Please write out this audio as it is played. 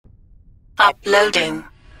Uploading.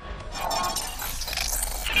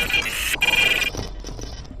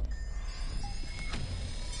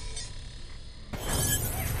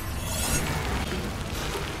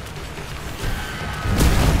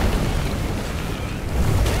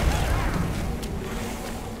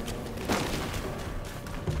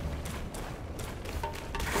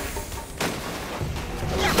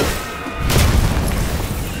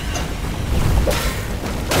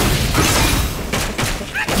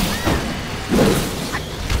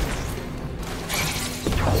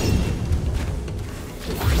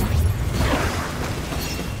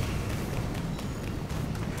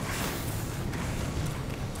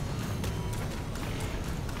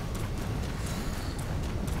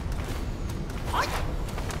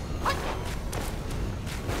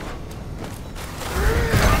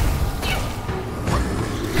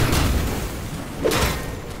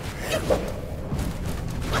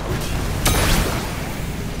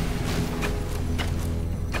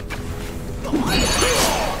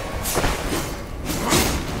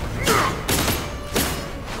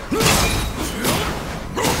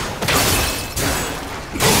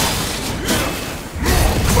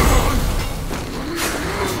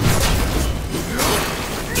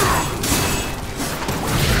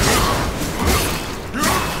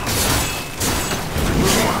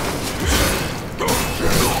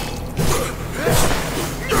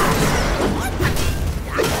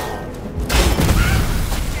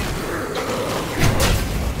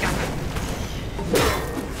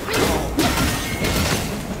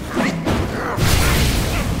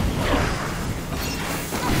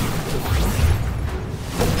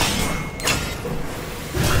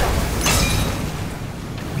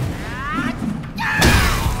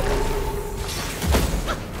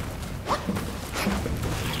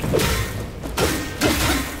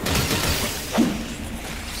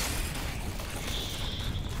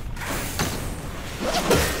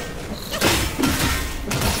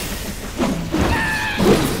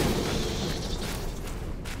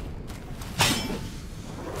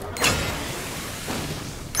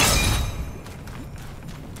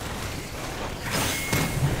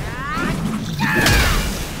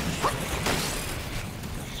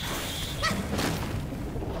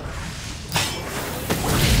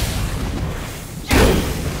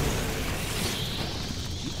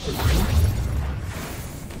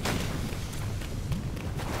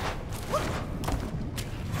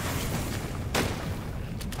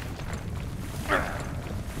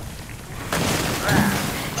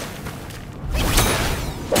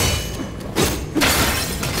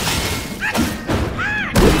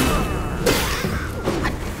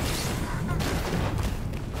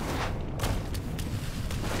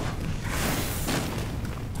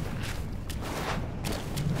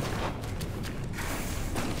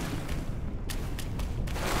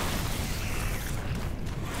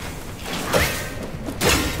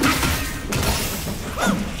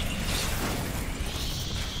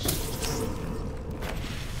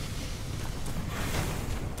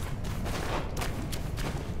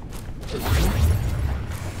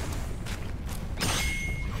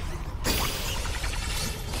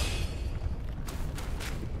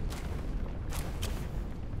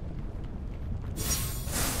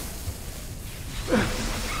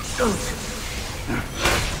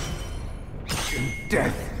 In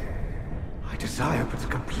death, I desire but a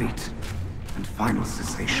complete and final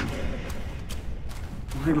cessation.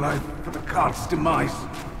 My life for the God's demise.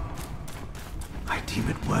 I deem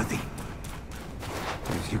it worthy.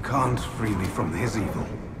 If you can't free me from his evil,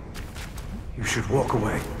 you should walk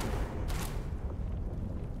away.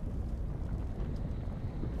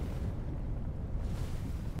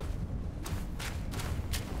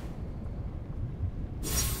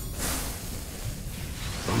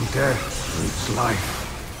 From death roots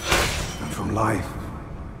life, and from life,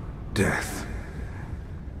 death.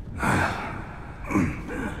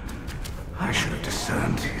 I should have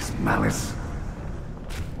discerned his malice.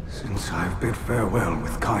 Since I've bid farewell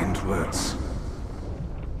with kind words,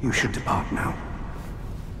 you should depart now.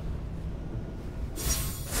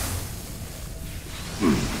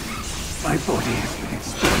 My body has been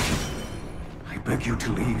exploited. I beg you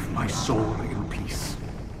to leave my soul in peace.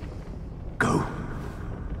 Go.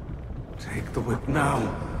 Take the whip now,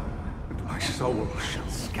 and my soul shall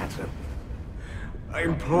scatter. I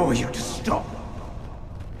implore you to stop.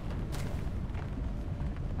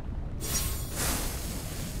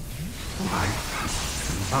 Life has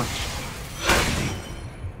too much agony.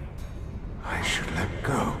 I should let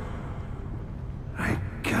go. I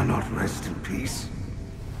cannot rest in peace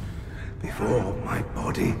before my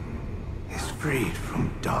body is freed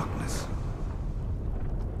from darkness.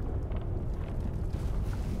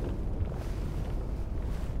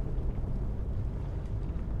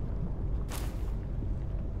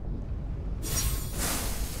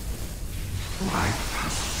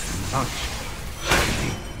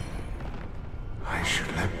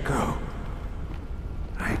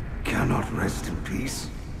 rest in peace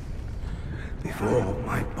before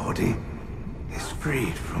my body is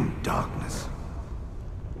freed from darkness.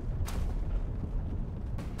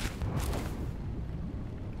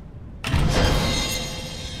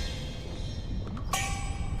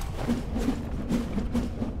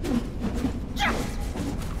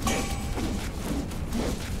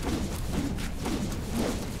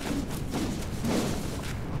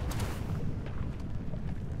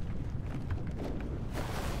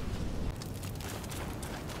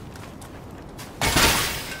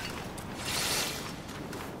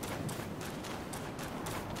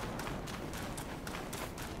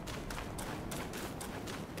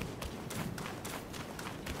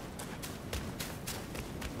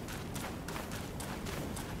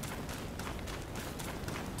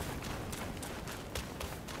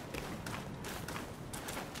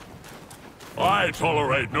 I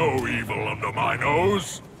tolerate no evil under my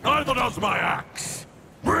nose. Neither does my axe.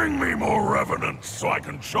 Bring me more revenants so I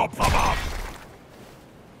can chop them up.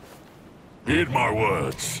 Heed my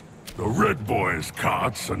words. The Red Boy's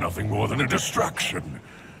carts are nothing more than a distraction.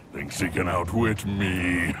 Thinks he can outwit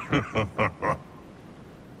me.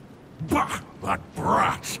 Bah! That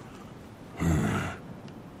brat!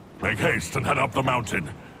 Make haste and head up the mountain.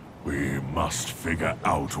 We must figure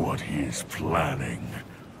out what he's planning.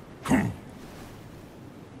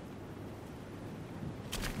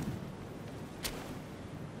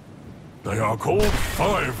 They are called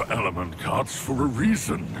 5-element carts for a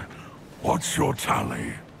reason. What's your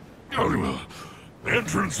tally? The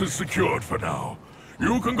entrance is secured for now.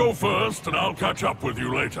 You can go first, and I'll catch up with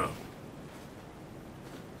you later.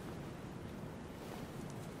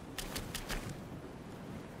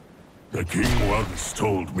 The king once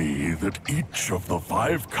told me that each of the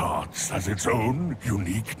 5 carts has its own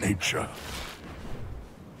unique nature.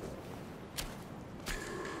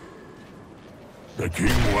 The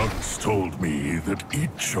king once told me that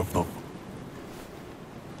each of the...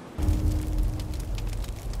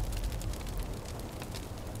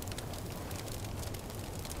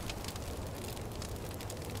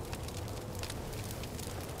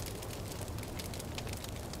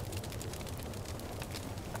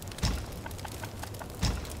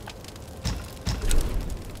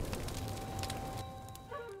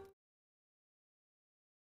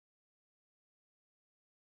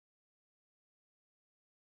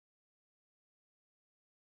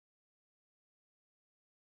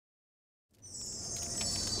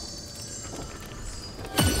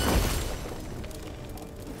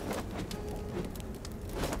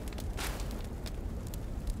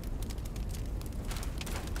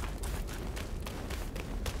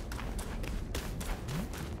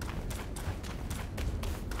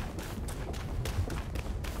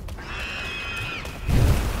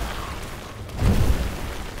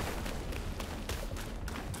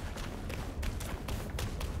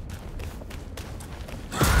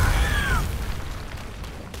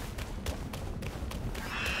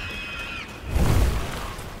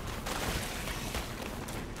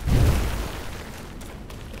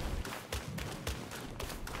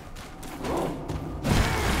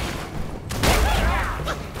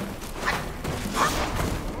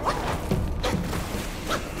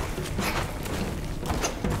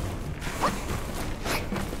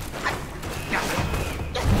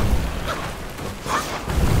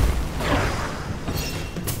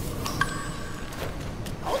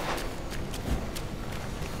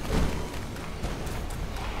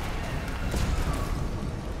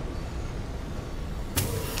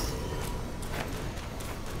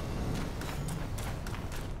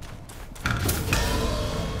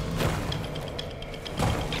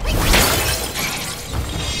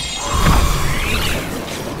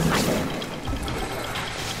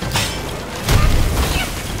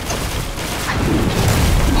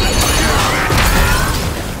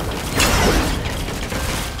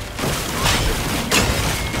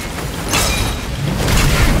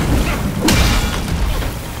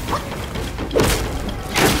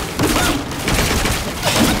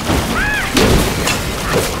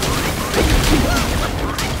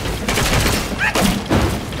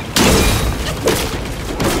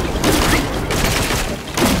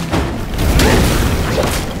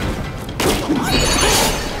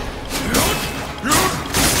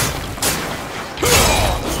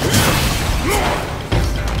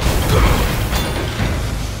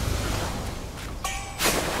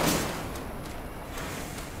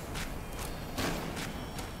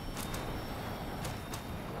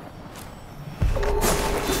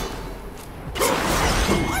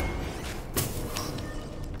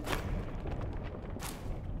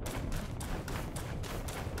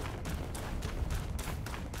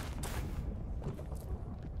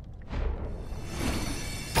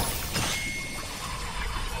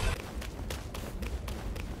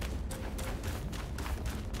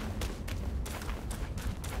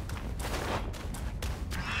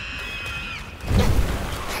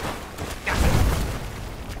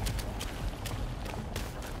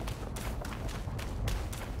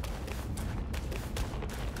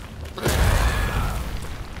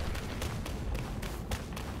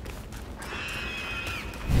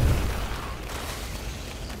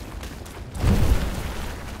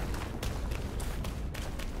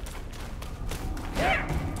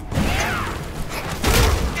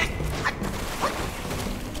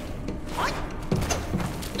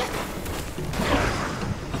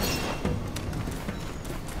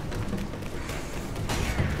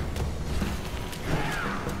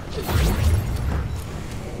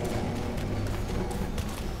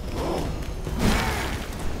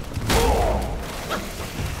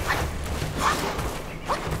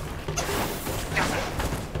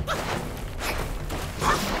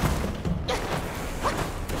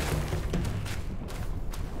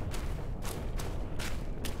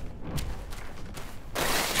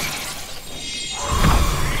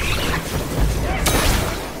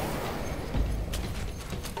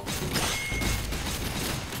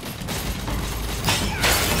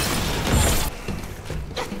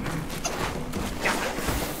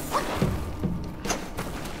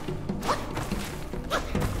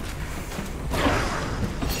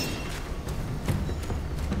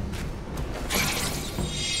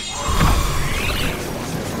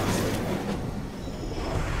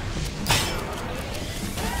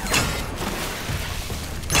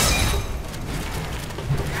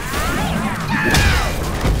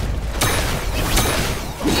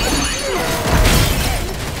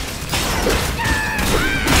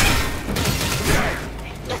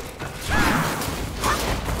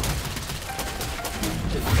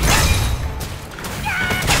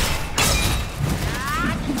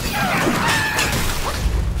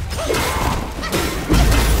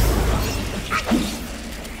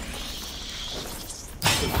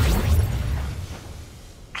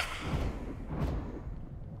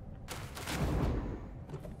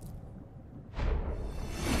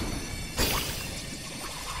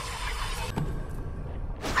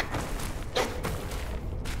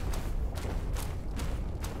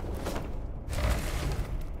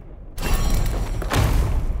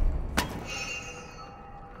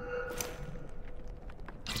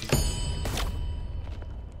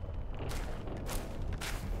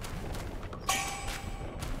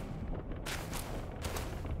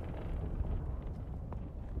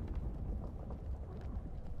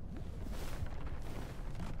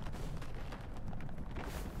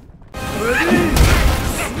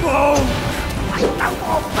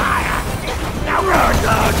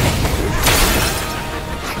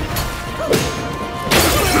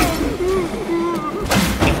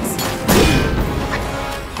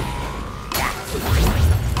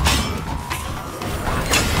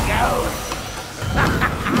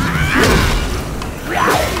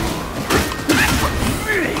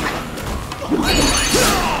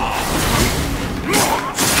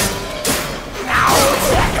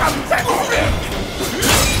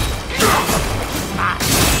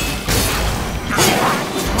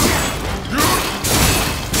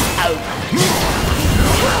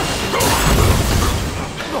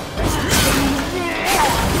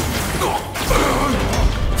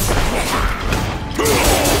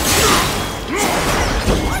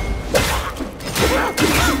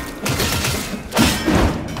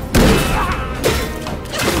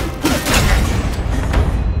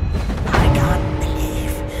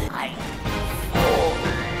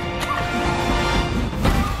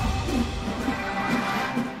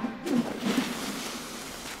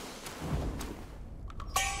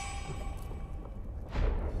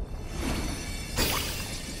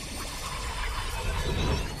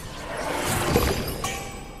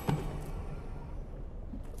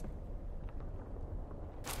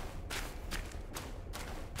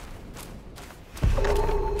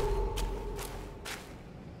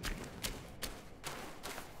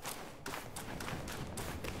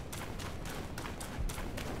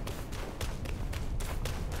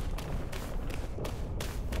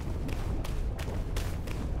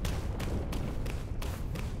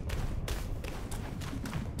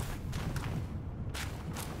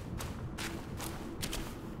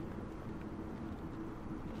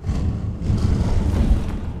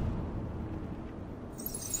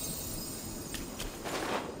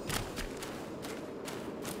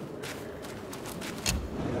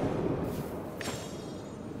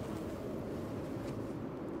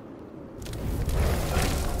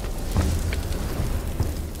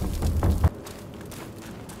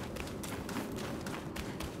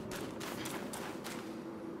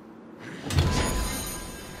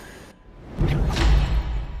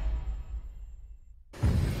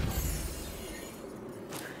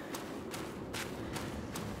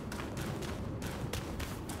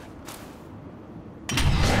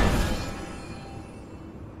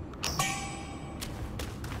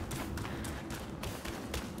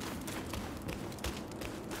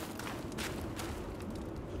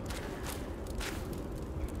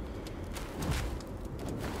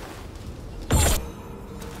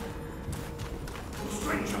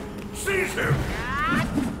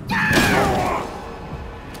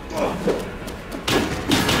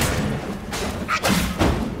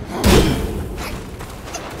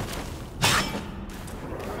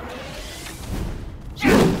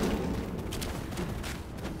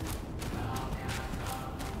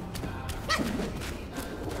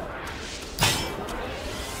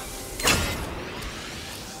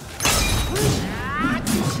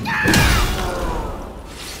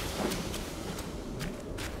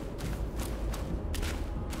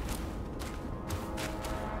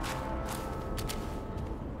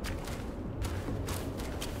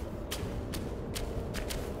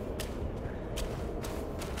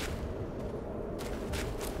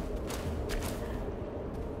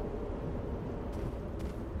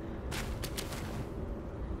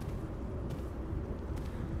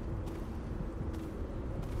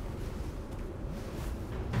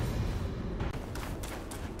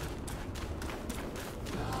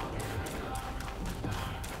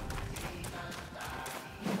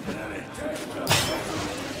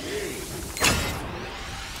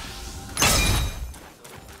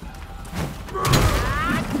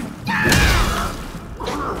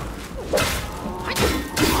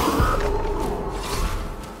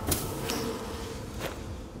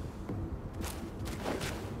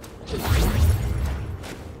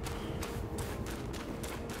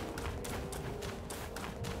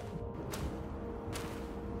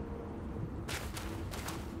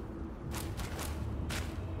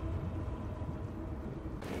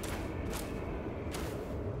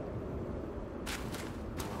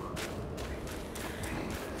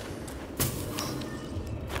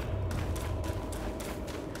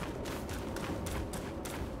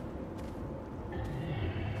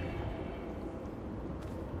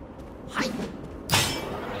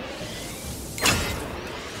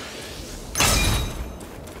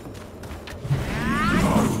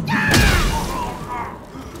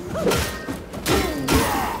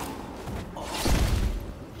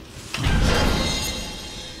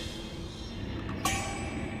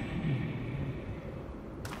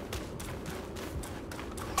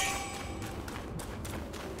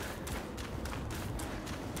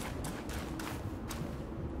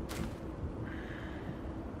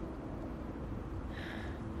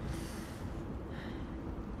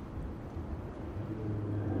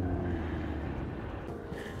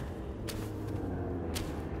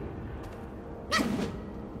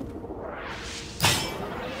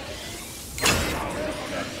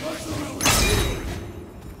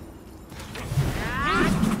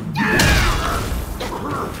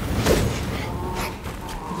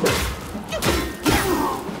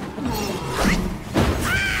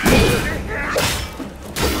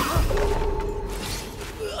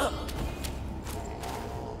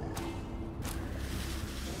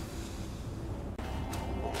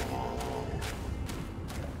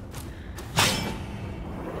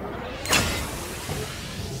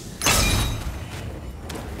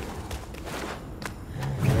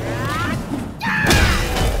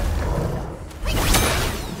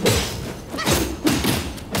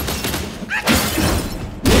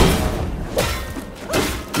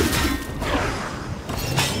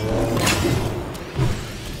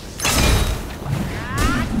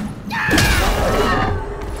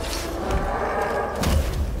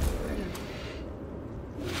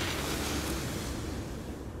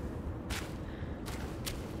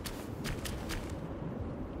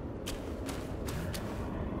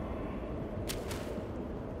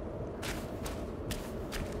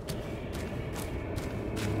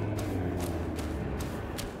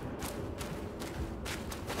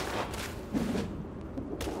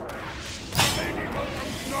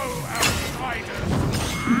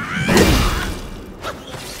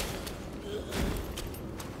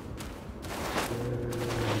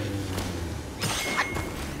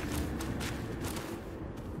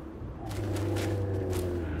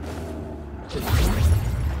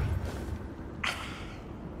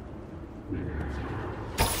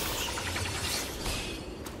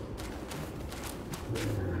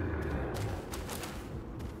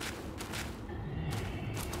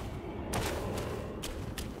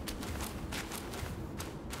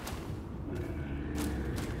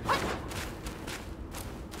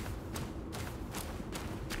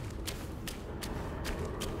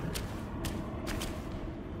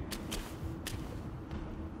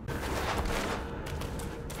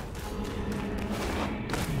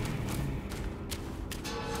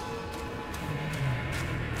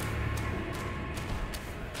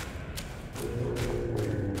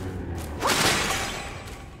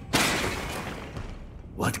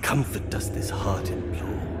 What comfort does this heart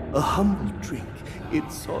implore? A humble drink,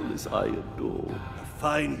 its solace I adore. A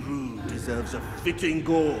fine brew deserves a fitting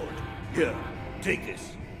gourd. Here, take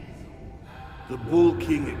this. The Bull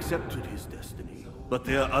King accepted his destiny, but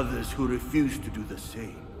there are others who refuse to do the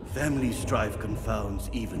same. Family strife confounds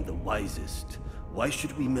even the wisest. Why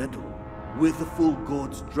should we meddle? With a full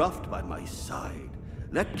gourd's draught by my side,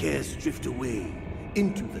 let cares drift away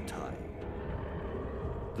into the tide.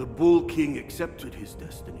 The Bull King accepted his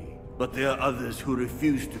destiny, but there are others who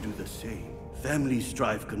refuse to do the same. Family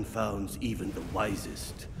strife confounds even the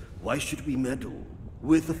wisest. Why should we meddle?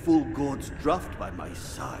 With a full gourd's draught by my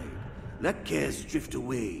side, let cares drift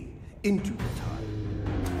away into the tide.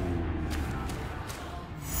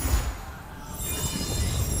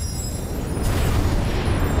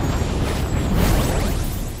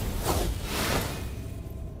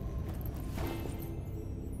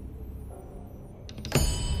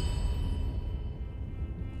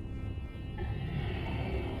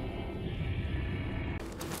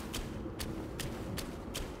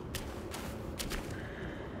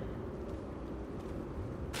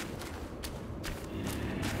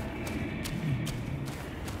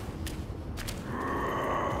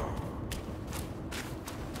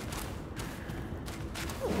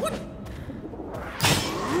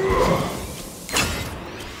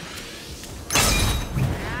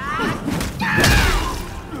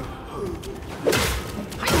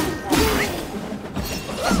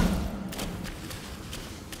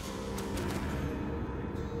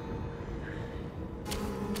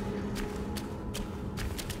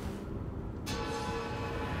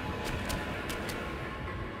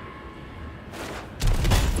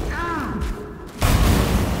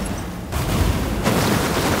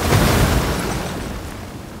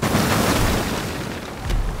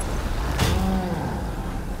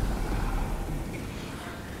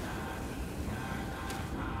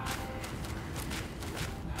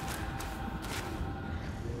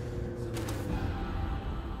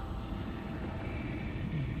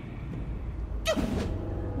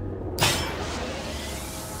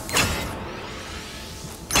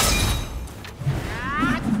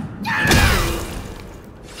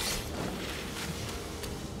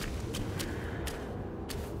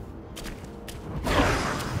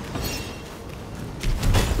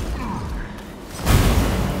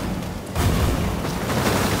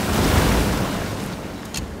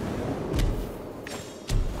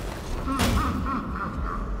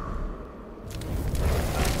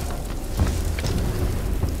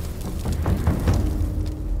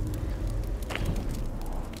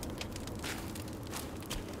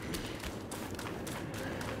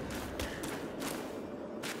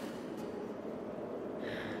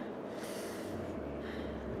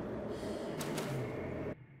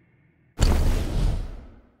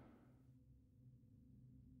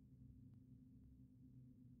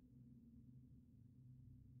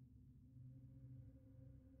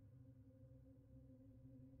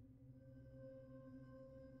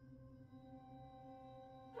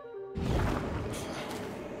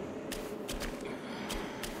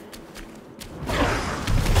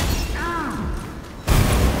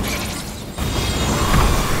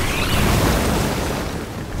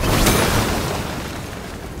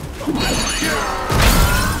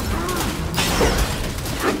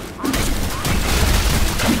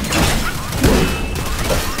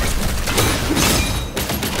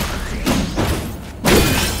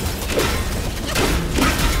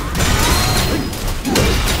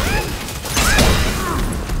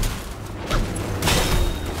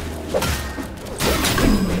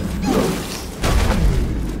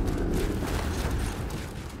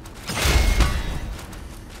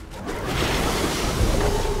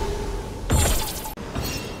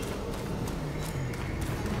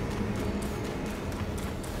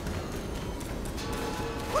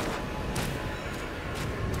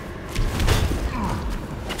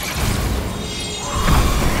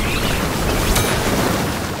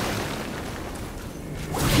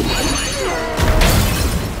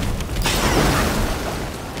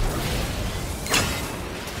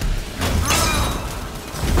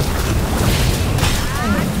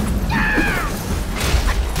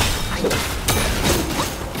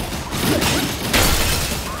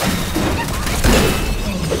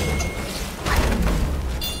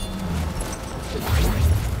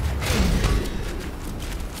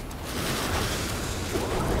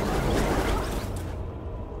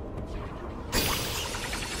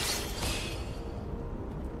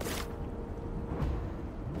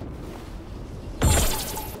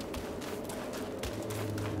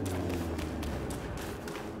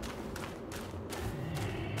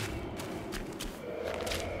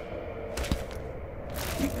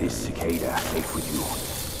 this cicada safe with you.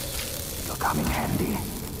 It'll come in handy.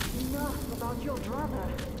 Enough about your brother.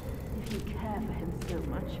 If you care for him so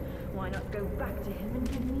much, why not go back to him and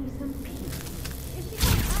give me some peace? If you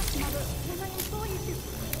don't ask, Mother, then I implore you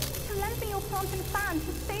to lend me your plant and fan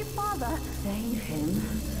to save Father. Save him,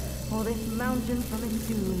 or this mountain from its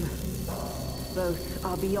doom. Both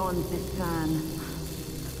are beyond this fan.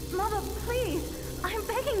 Mother, please, I'm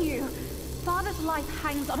begging you. Father's life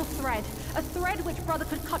hangs on a thread which Brother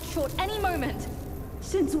could cut short any moment.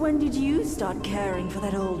 Since when did you start caring for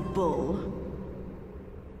that old bull?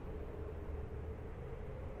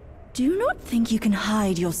 Do you not think you can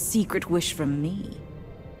hide your secret wish from me?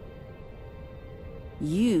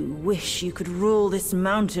 You wish you could rule this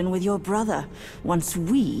mountain with your brother, once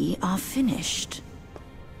we are finished.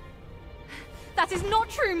 That is not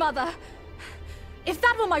true, Mother. If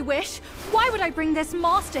that were my wish, why would I bring this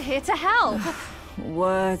master here to help?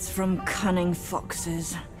 Words from cunning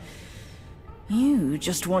foxes. You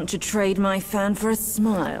just want to trade my fan for a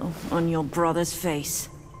smile on your brother's face.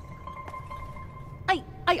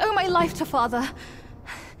 I owe my life to Father,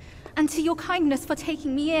 and to your kindness for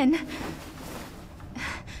taking me in.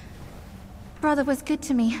 Brother was good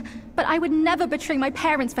to me, but I would never betray my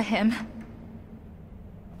parents for him.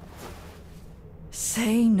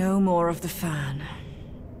 Say no more of the fan.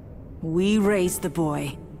 We raised the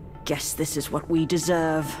boy. Guess this is what we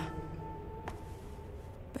deserve.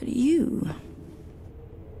 But you...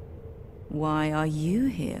 why are you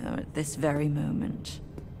here at this very moment?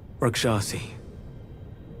 Rakshasi,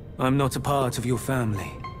 I'm not a part of your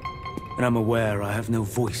family, and I'm aware I have no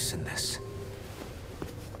voice in this.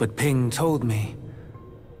 But Ping told me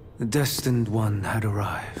the Destined One had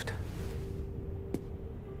arrived.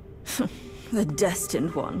 The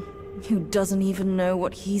Destined One, who doesn't even know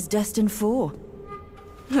what he's destined for.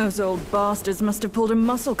 Those old bastards must have pulled a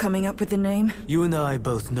muscle coming up with the name. You and I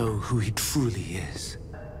both know who he truly is.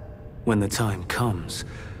 When the time comes,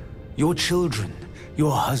 your children,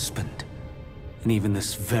 your husband, and even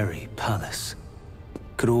this very palace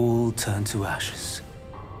could all turn to ashes.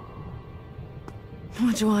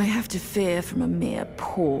 What do I have to fear from a mere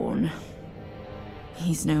pawn?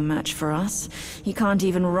 He's no match for us. He can't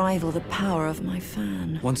even rival the power of my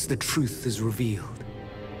fan. Once the truth is revealed,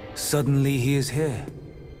 suddenly he is here.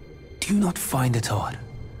 Do you not find it odd?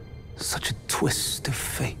 Such a twist of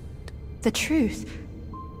fate. The truth?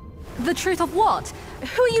 The truth of what?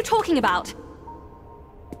 Who are you talking about?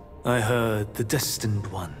 I heard the Destined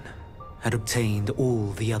One had obtained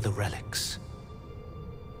all the other relics.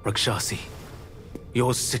 Rakshasi,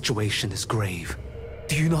 your situation is grave.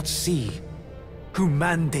 Do you not see who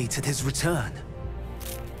mandated his return?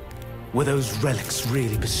 Were those relics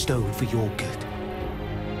really bestowed for your good?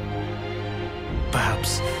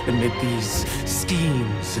 Perhaps amid these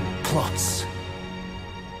schemes and plots,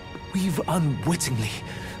 we've unwittingly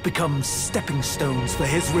become stepping stones for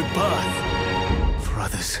his rebirth. For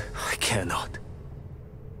others, I care not.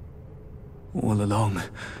 All along,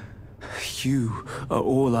 you are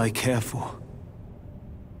all I care for.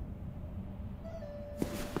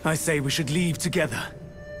 I say we should leave together.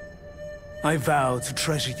 I vow to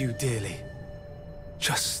treasure you dearly.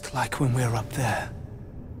 Just like when we're up there.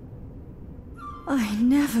 I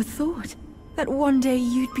never thought that one day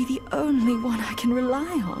you'd be the only one I can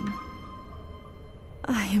rely on.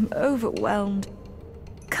 I am overwhelmed.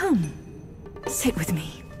 Come, sit with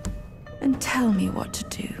me, and tell me what to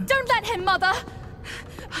do. Don't let him, Mother!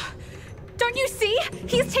 Don't you see?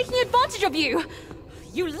 He's taking advantage of you!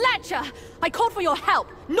 You lecher! I called for your help,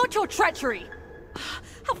 not your treachery!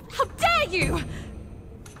 How dare you!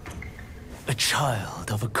 A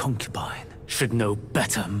child of a concubine should know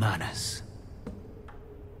better manners.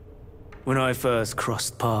 When I first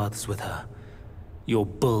crossed paths with her, your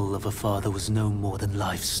bull of a father was no more than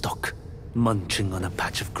livestock, munching on a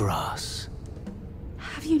patch of grass.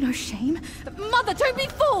 Have you no shame? Mother, don't be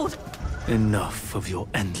fooled! Enough of your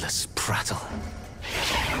endless prattle.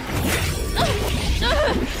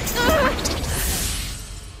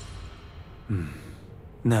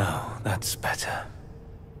 Now, that's better.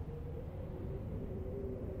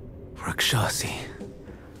 Rakshasi,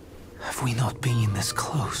 have we not been this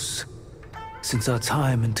close since our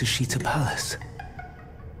time in Tushita Palace?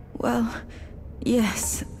 Well,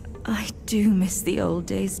 yes, I do miss the old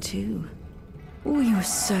days too. We were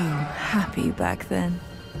so happy back then.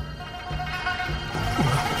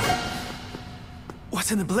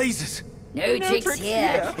 What in the blazes? No tricks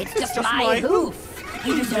here. It's just my hoof.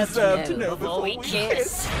 You deserve to know before we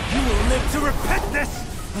kiss. You will live to repent this!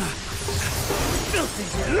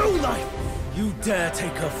 Filthy lowlife! You dare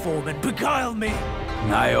take her form and beguile me!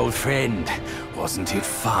 My old friend, wasn't it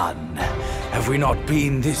fun? Have we not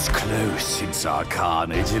been this close since our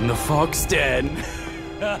carnage in the fox den?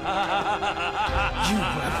 You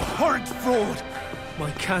abhorrent fraud!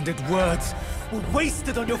 My candid words were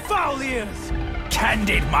wasted on your foul ears!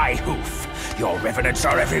 Candid, my hoof! Your revenants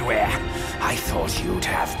are everywhere. I thought you'd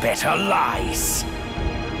have better lies.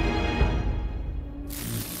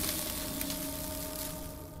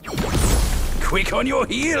 Quick on your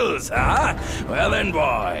heels, huh? Well then,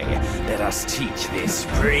 boy, let us teach this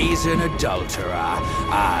brazen adulterer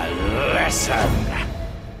a lesson.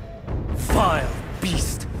 Vile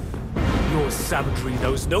beast! Your savagery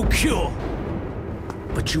knows no cure!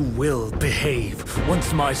 But you will behave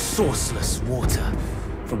once my sourceless water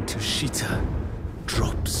from Tushita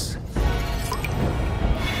drops.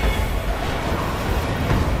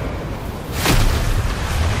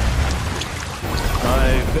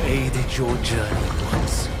 I've aided your journey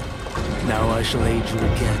once. Now I shall aid you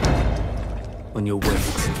again on your way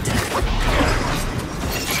to death.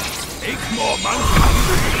 Take more monkey!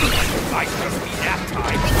 Might just be that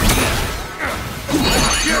time.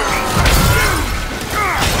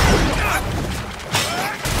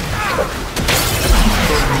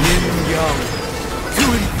 From Yin Yang to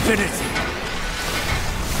infinity!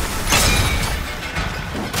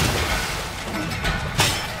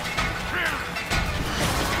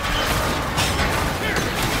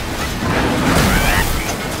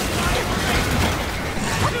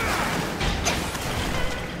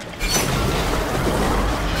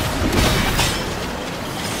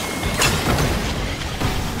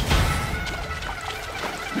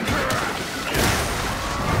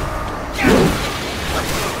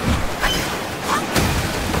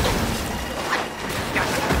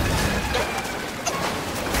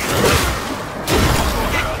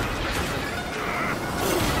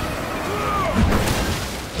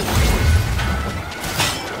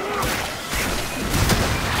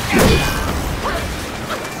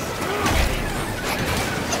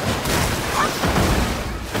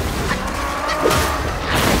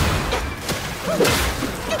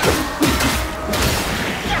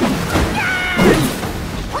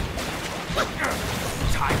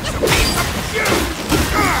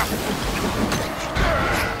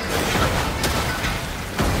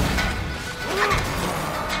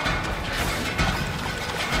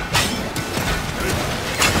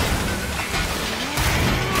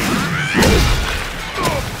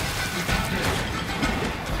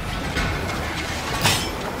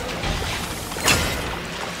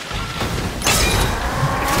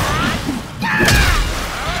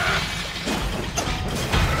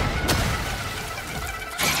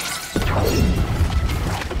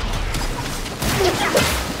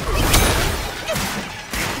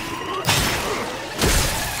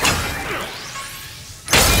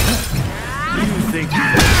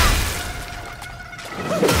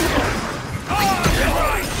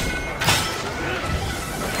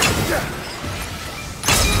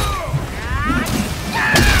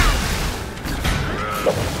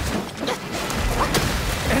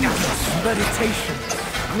 Meditation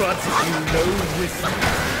granted you no wisdom.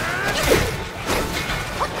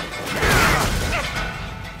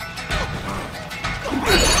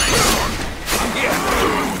 I'm here.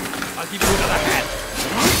 I'll give you another hand.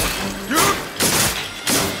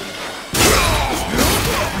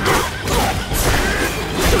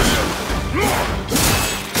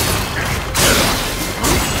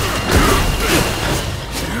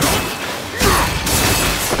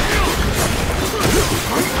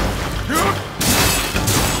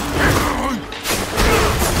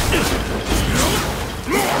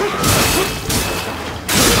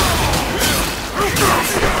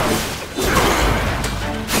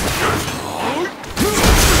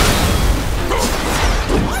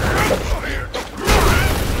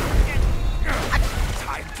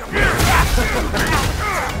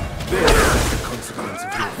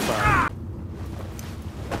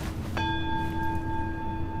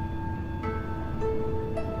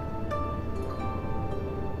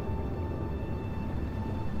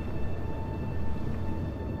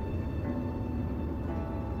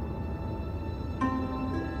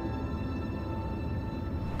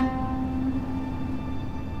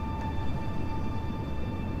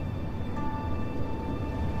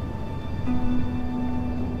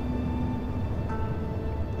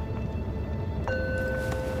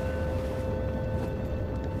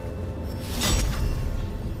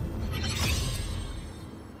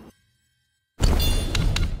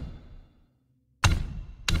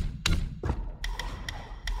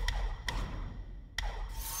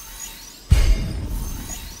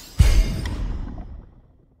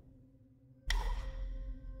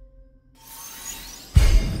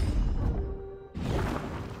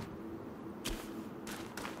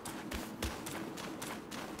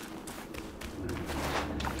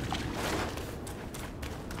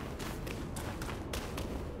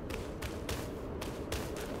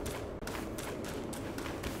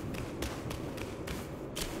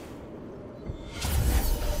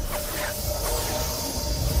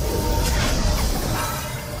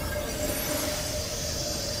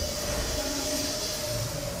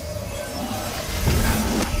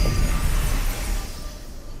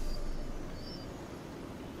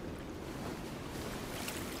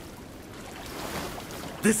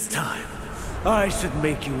 This time, I should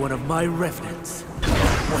make you one of my revenants.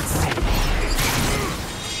 What's it?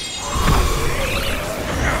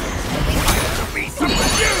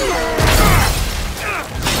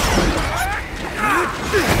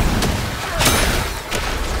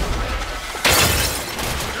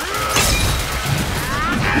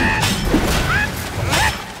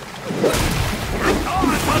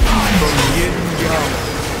 From yin-yang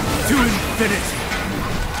to infinity.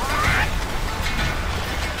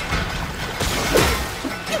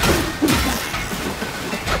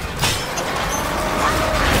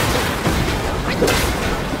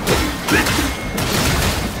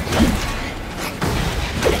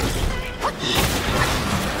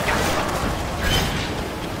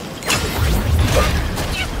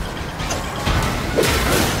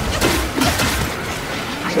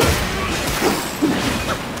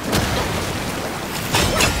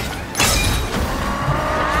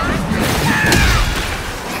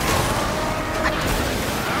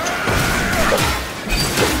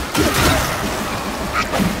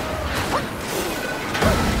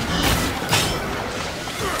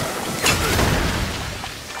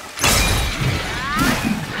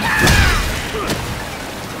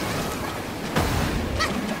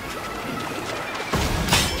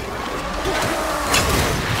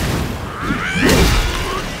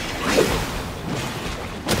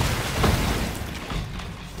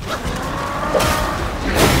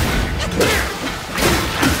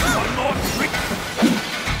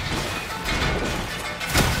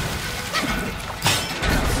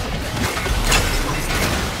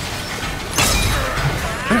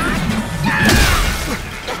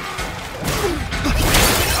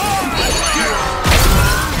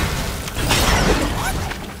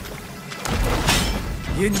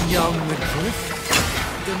 Yin-yang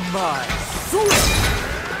adrift, demise swift!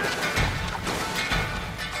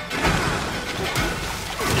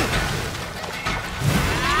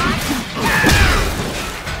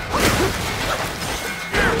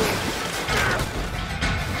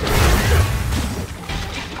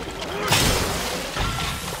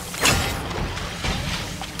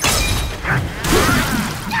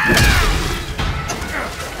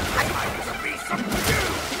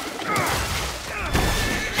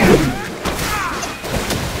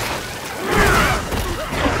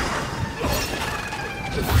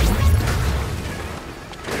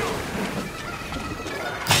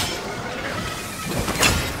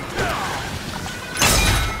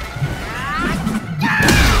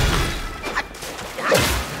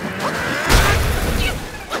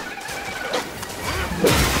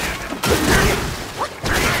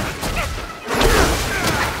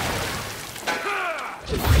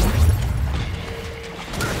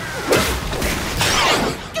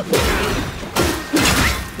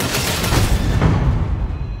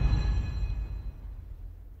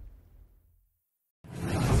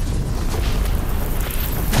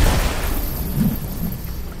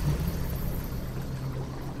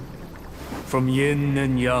 From yin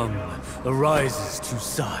and yang arises two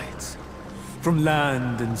sides. From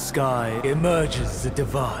land and sky emerges a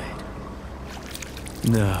divide.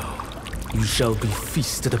 Now, you shall be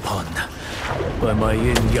feasted upon by my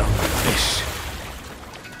yin-yang fish.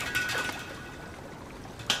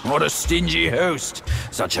 What a stingy host.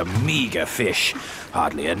 Such a meager fish.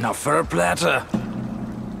 Hardly enough for a platter.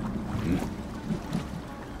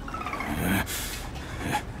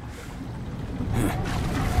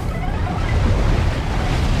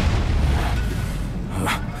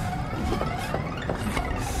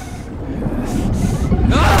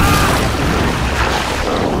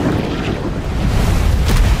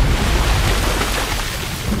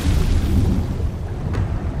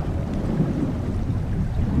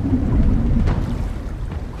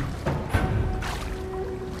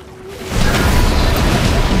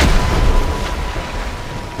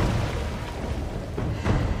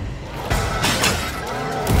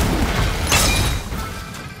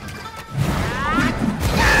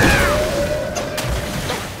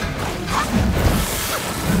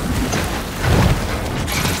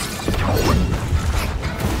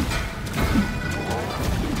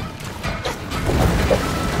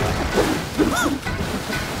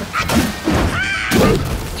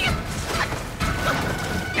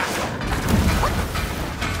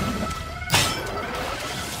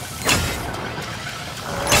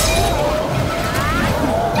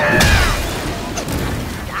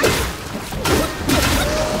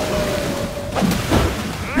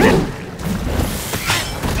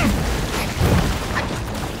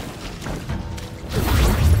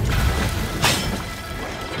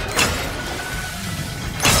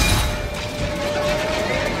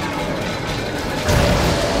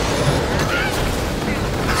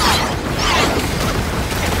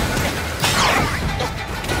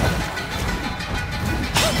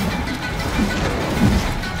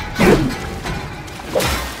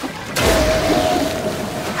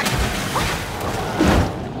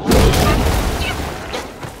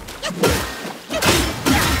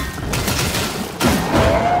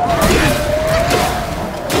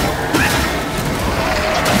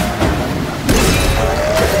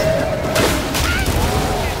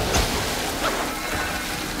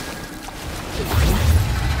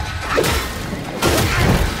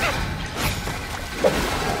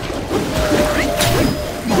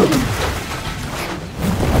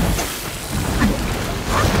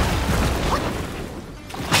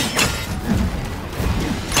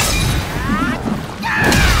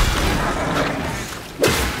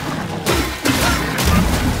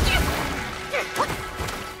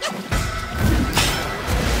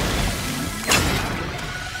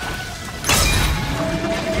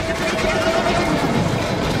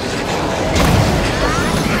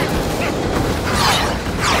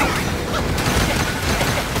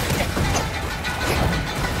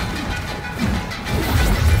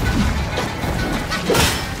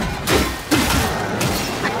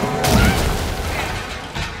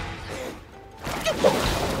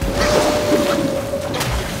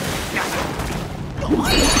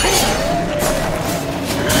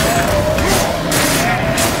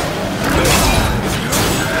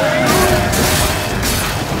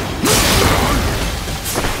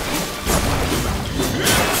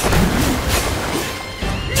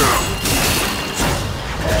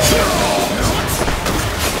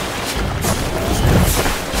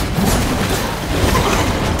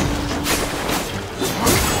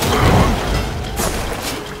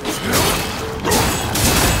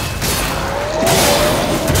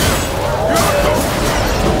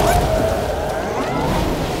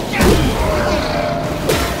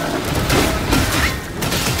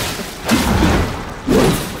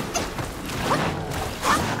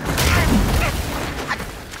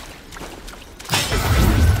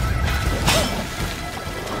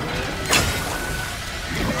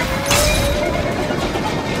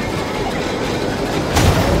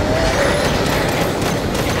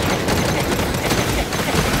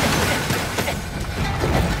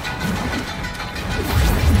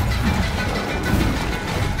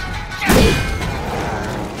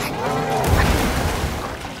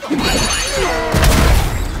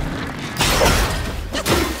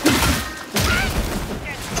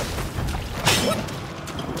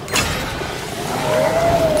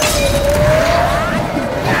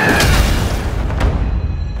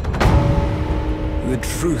 The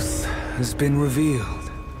truth has been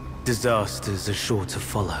revealed. Disasters are sure to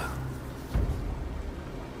follow.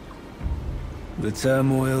 The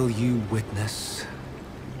turmoil you witness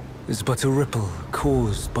is but a ripple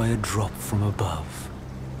caused by a drop from above.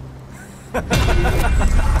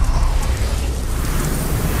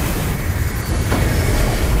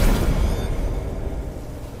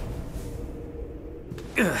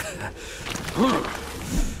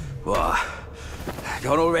 What?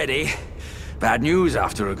 Gone already? Bad news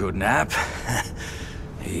after a good nap.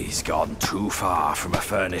 He's gone too far from a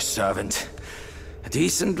furnace servant. A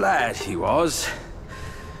decent lad he was.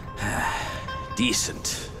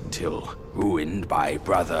 Decent until ruined by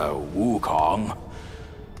brother Wukong.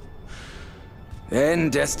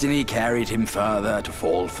 Then destiny carried him further to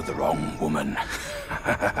fall for the wrong woman.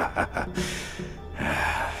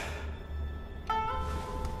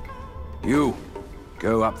 You,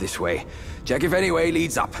 go up this way. Check if any way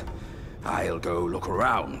leads up. I'll go look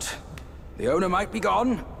around. The owner might be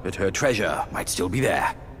gone, but her treasure might still be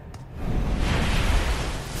there.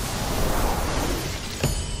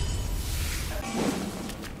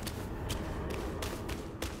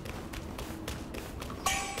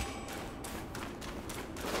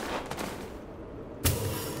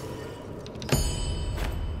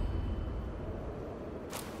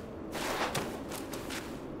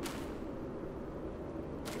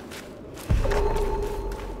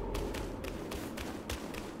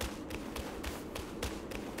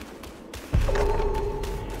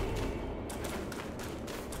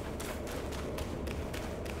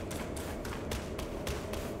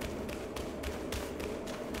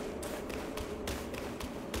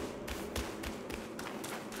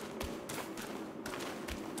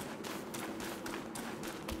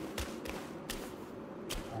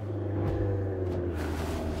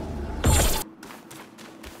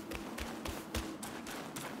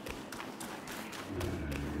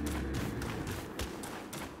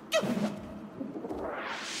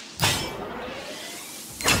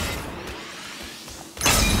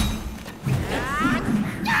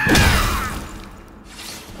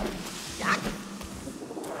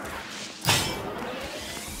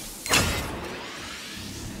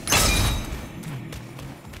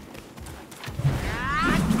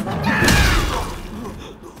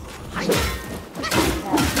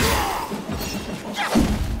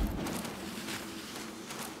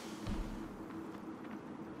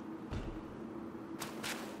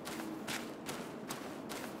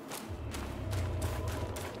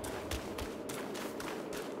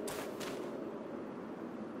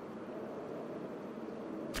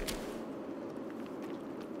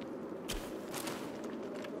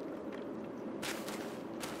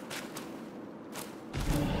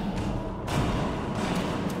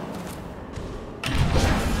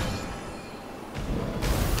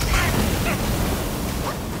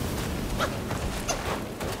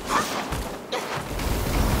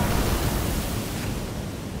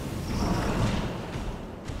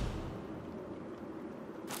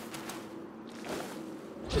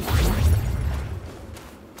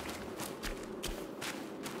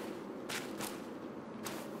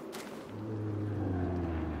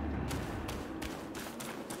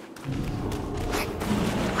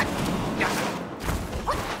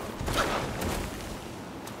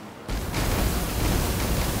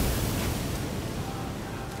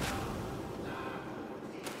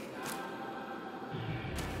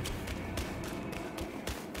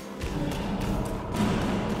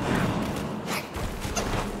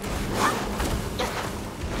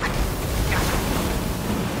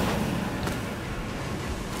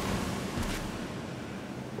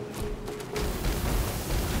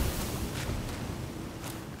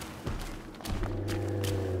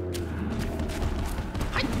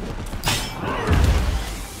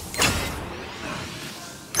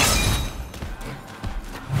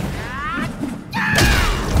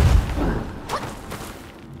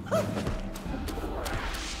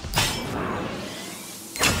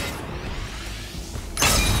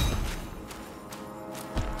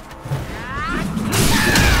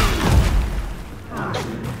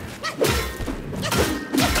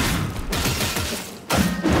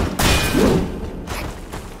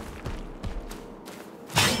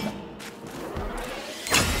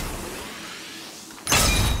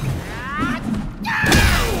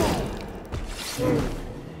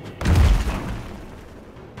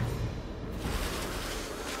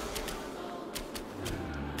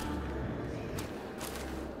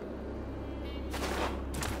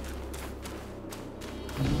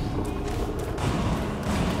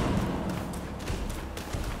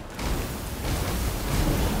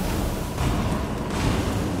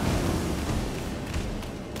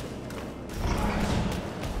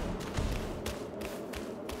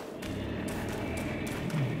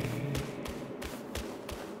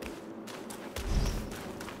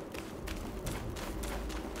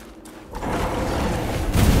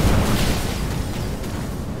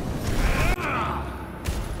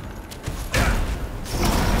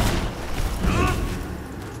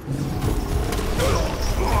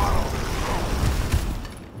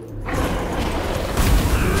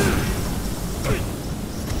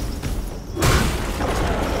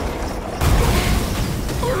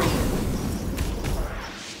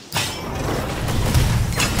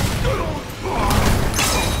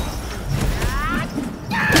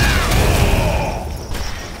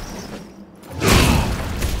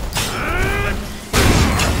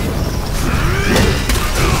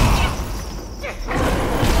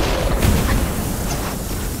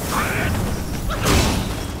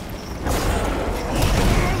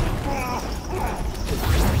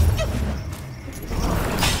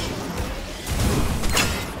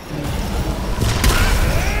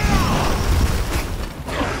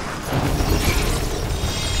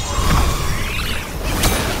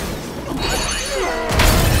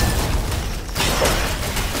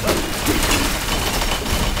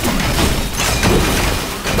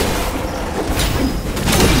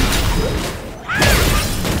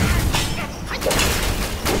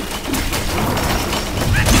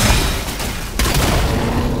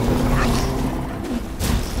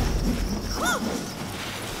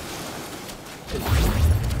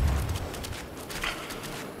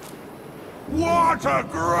 What a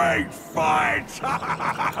great fight!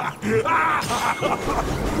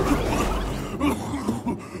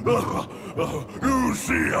 You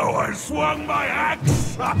see how I swung my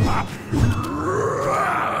axe?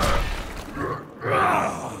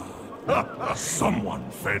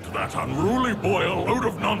 Someone fed that unruly boy a load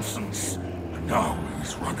of nonsense. And now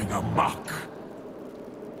he's running amok.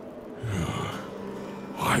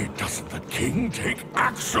 Why doesn't the king take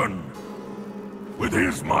action? With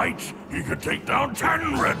his might, he could take down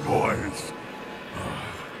 10 red boys.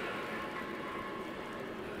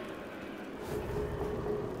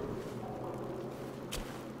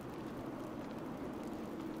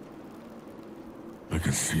 I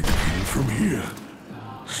can see the king from here.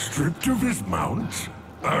 Stripped of his mount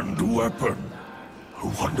and weapon. I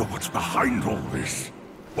wonder what's behind all this.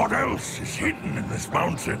 What else is hidden in this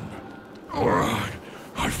mountain?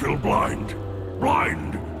 I feel blind.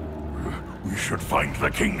 Blind. We should find the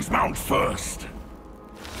king's mount first.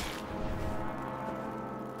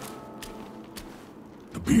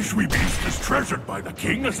 The Bijou beast is treasured by the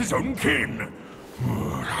king as his own kin.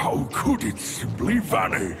 How could it simply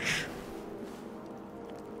vanish?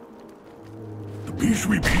 The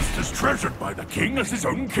Bijou beast is treasured by the king as his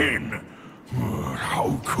own kin.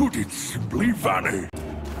 How could it simply vanish?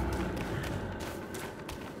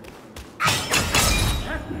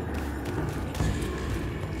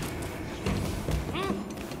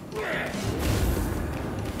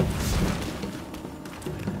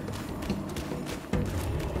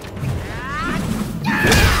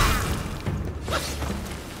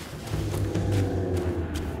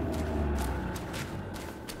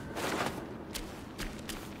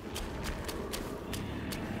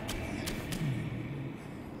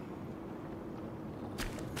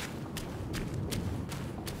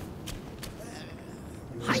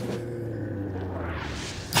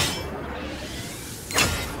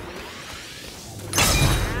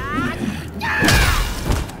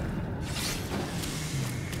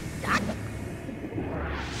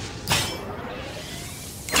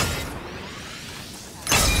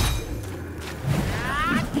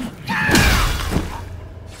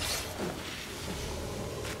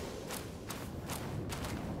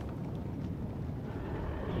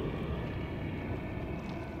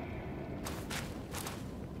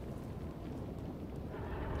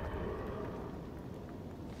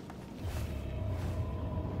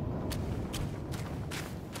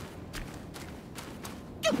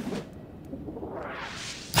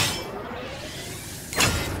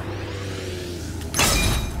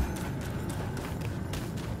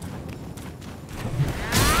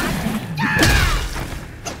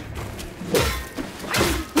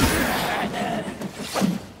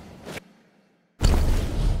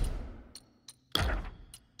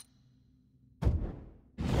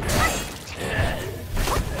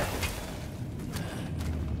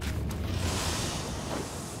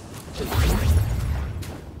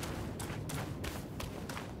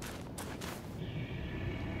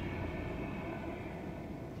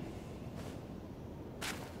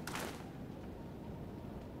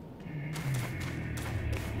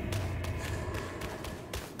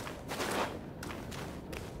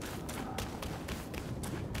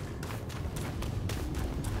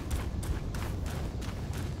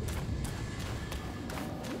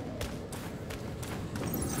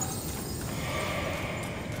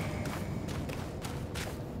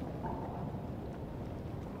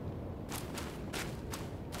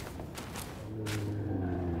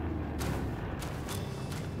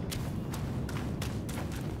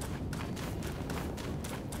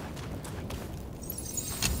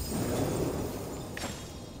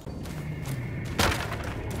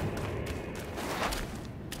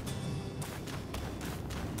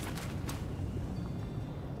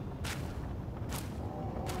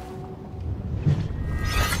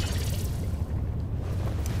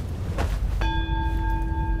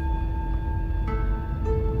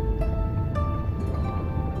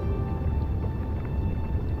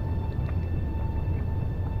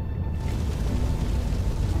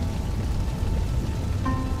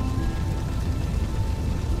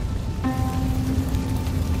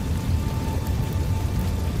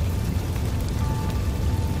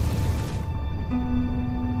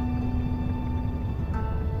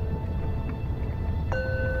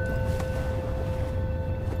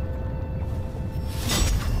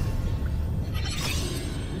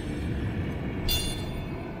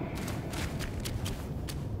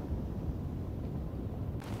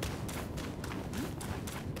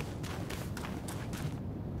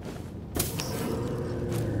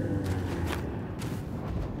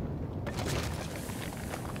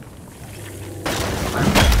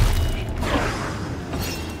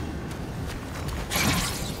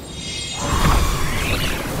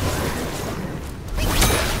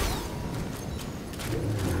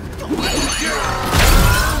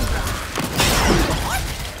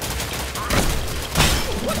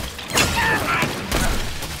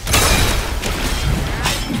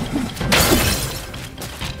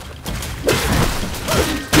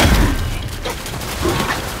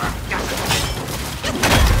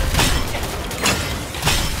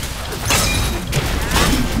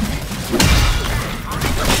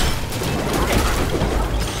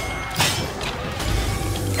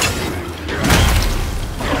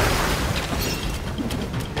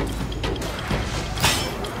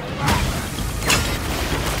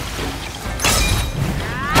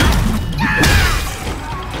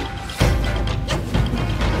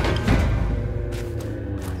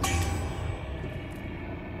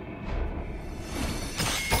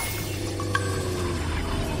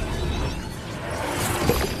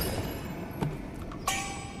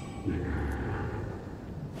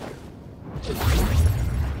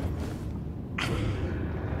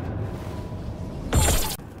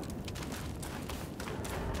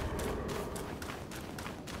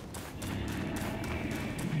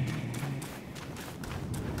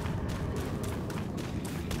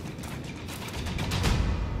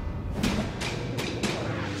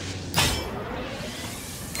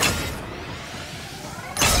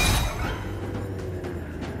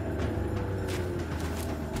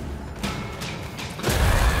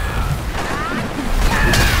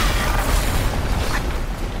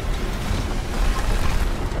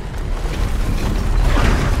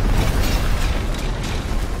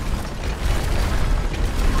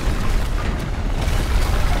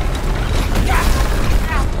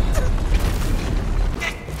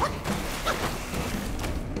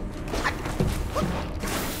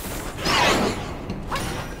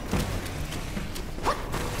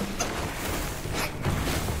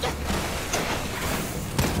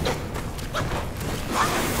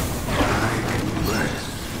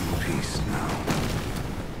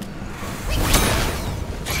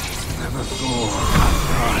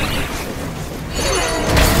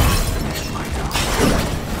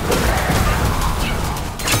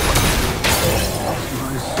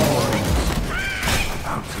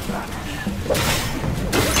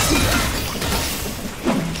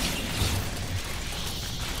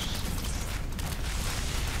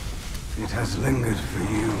 has lingered for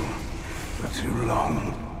you for too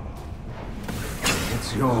long.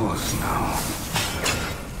 It's yours now.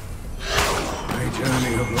 My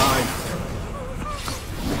journey of life.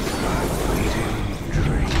 My fleeting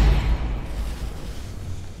dream.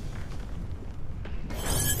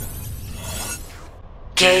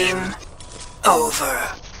 Game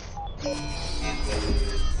over.